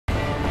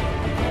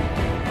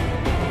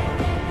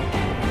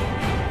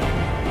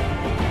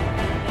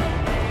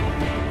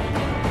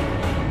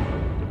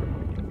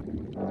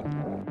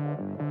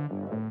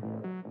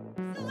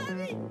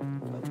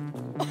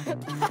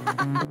Hey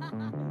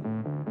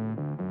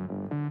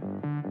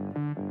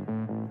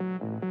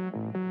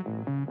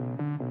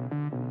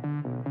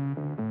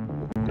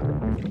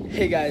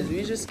guys,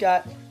 we just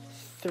got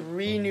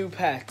 3 new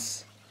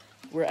pets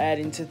we're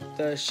adding to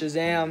the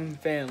Shazam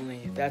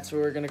family. That's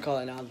what we're gonna call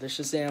it now, the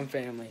Shazam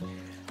family.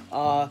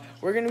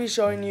 We're gonna be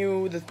showing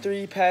you the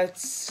 3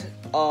 pets,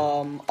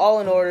 all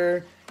in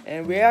order,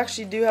 and we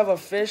actually do have a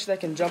fish that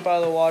can jump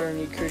out of the water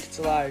and eat crickets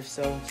alive,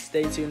 so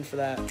stay tuned for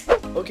that.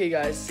 Okay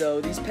guys, so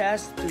these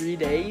past 3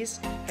 days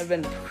have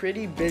been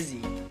pretty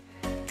busy.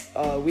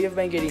 We have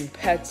been getting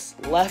pets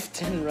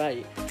left and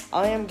right.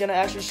 I am gonna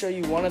actually show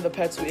you one of the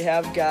pets we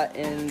have got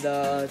in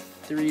the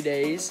 3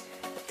 days.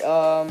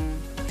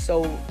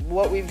 So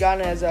what we've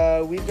gotten is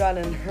we've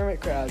gotten hermit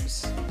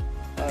crabs,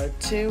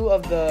 2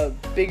 of the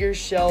bigger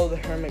shelled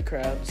hermit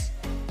crabs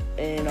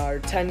in our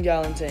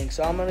 10-gallon tank.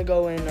 So I'm gonna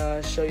go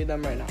and show you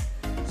them right now.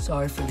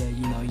 Sorry for the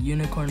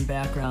unicorn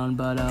background,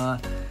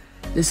 but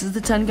this is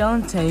the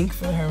 10-gallon tank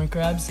for the hermit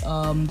crabs.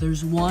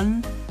 There's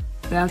one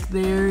back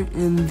there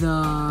in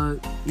the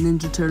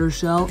Ninja Turtle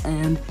shell,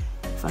 and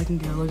if I can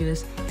get a look at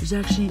this, there's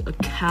actually a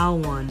cow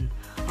one.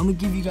 I'm gonna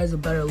give you guys a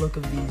better look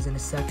of these in a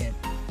second.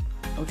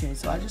 Okay,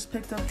 so I just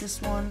picked up this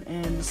one,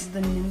 and this is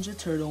the Ninja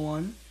Turtle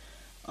one.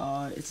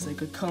 It's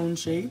like a cone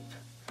shape.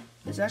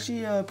 It's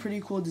actually a pretty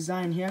cool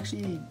design. He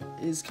actually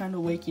is kind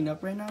of waking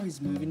up right now.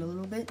 He's moving a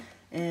little bit,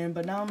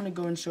 but now I'm gonna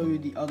go and show you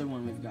the other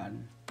one we've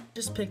gotten.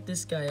 Just picked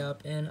this guy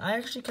up, and I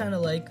actually kind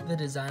of like the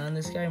design on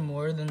this guy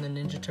more than the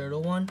Ninja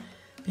Turtle one,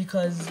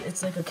 because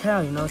it's like a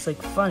cow, it's like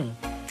funny.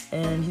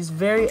 And he's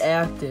very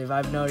active.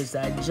 I've noticed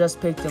that. I just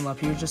picked him up.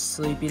 He was just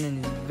sleeping and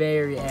he's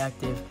very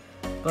active.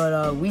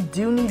 But we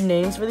do need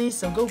names for these,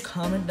 so go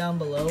comment down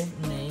below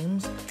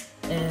names,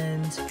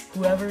 and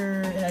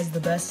whoever has the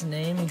best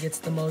name and gets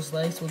the most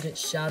likes will get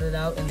shouted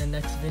out in the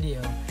next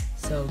video.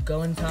 So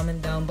go and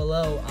comment down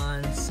below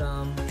on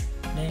some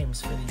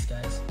names for these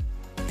guys.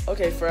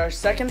 Okay, for our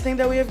second thing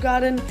that we have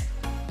gotten,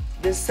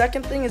 this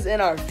second thing is in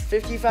our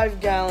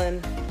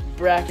 55-gallon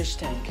brackish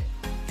tank.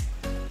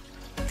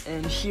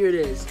 And here it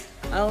is.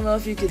 I don't know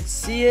if you could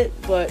see it,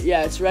 but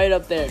yeah, it's right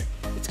up there.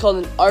 It's called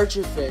an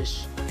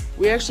archerfish.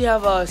 We actually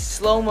have a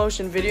slow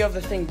motion video of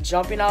the thing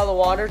jumping out of the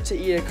water to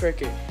eat a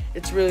cricket.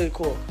 It's really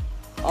cool.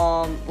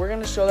 We're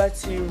gonna show that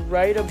to you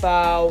right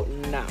about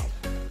now.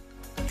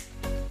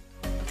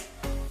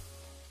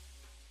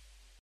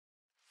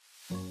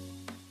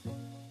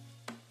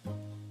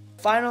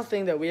 Final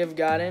thing that we have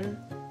gotten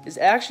is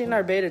actually in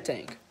our beta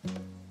tank.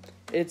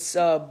 It's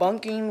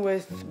bunking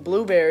with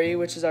Blueberry,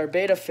 which is our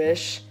beta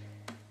fish,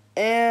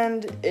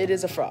 and it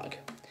is a frog.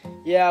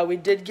 Yeah, we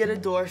did get a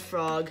dwarf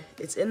frog.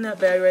 It's in that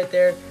bag right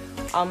there.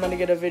 I'm going to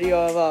get a video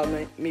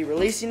of me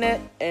releasing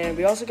it, and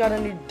we also got a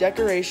new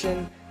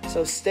decoration,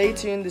 so stay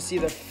tuned to see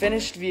the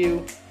finished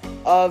view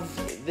of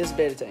this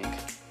beta tank.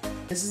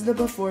 This is the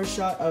before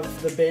shot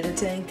of the beta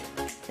tank,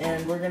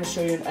 and we're going to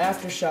show you an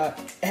after shot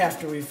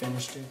after we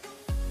finished it.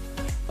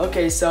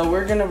 Okay, so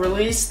we're gonna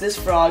release this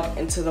frog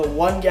into the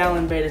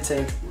 1-gallon beta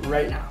tank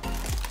right now.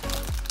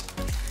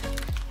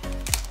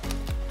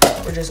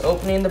 We're just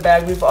opening the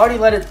bag. We've already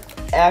let it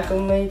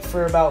acclimate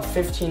for about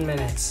 15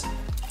 minutes.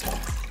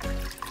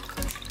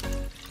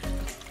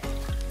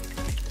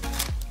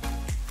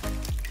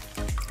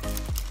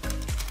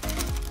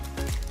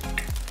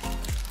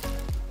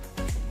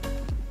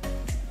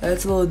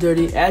 That's a little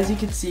dirty. As you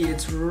can see,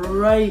 it's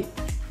right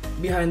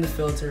behind the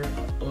filter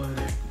over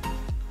there.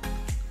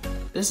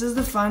 This is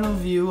the final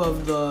view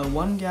of the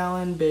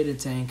 1-gallon beta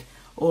tank,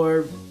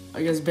 or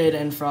I guess beta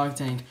and frog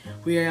tank.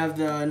 We have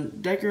the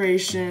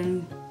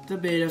decoration, the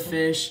beta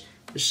fish,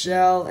 the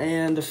shell,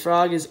 and the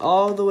frog is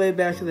all the way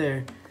back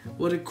there.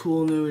 What a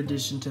cool new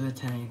addition to the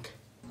tank.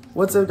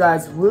 What's up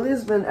guys, Willie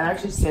has been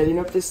actually setting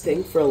up this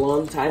tank for a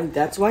long time.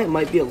 That's why it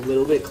might be a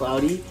little bit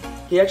cloudy.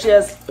 He actually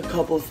has a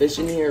couple of fish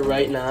in here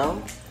right now,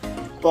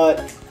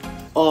 but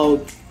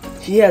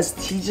he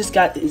just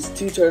got his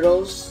 2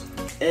 turtles.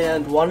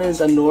 And one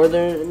is a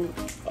northern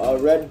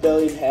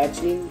red-bellied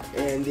hatching,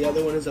 and the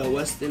other one is a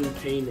western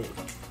painted.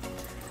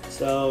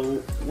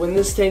 So when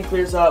this tank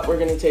clears up, we're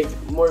gonna take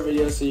more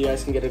videos so you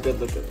guys can get a good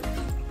look at it.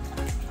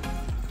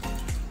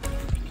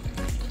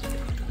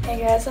 Hey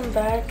guys, I'm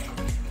back.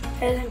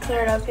 It hasn't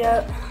cleared up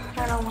yet.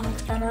 I don't want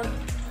to clear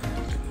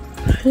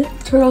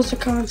up. Turtles are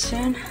coming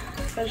soon.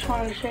 I just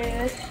wanted to show you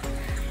this.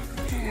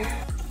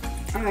 Yeah.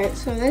 Alright,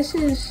 so this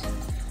is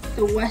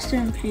the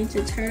western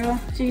painted turtle.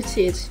 As you can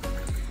see, it's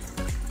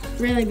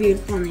really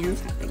beautiful on the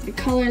inside. Like, the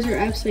colors are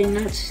absolutely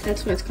nuts.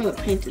 That's why it's called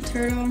a painted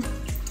turtle.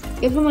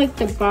 Even like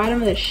the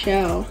bottom of the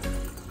shell,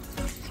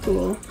 it's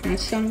cool. And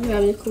its stomach is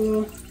really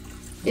cool.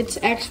 Its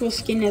actual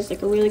skin has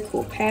like a really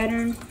cool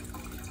pattern.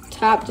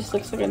 Top just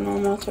looks like a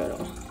normal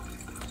turtle.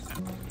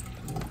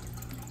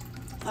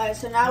 Alright,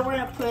 so now we're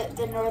gonna put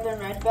the northern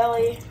red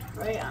belly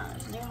right on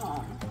his new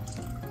home.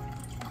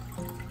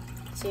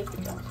 Let's see if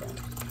it jumps in.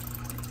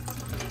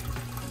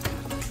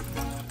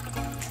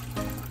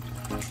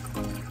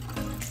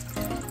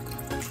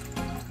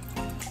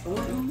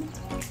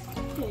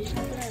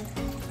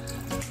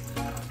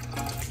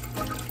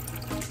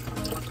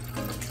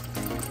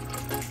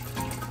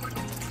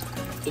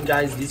 And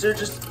guys, these are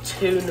just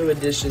 2 new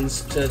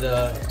additions to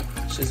the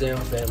Shazam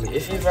family.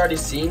 If you've already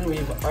seen,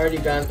 we've already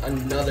got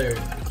another,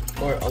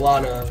 or a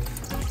lot of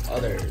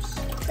others.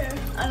 Okay.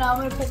 And now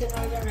I'm gonna put the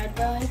northern red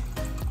belly.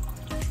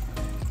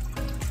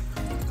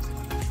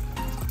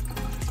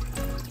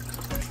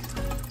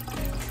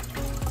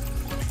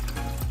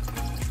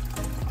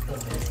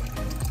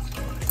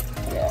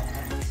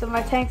 Yeah. So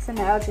my tank's in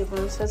the algae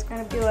bloom, so it's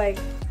gonna be like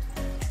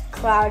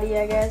cloudy,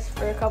 I guess,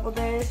 for a couple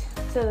days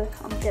till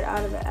get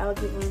out of the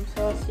algae bloom.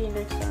 So I'll see you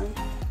next time.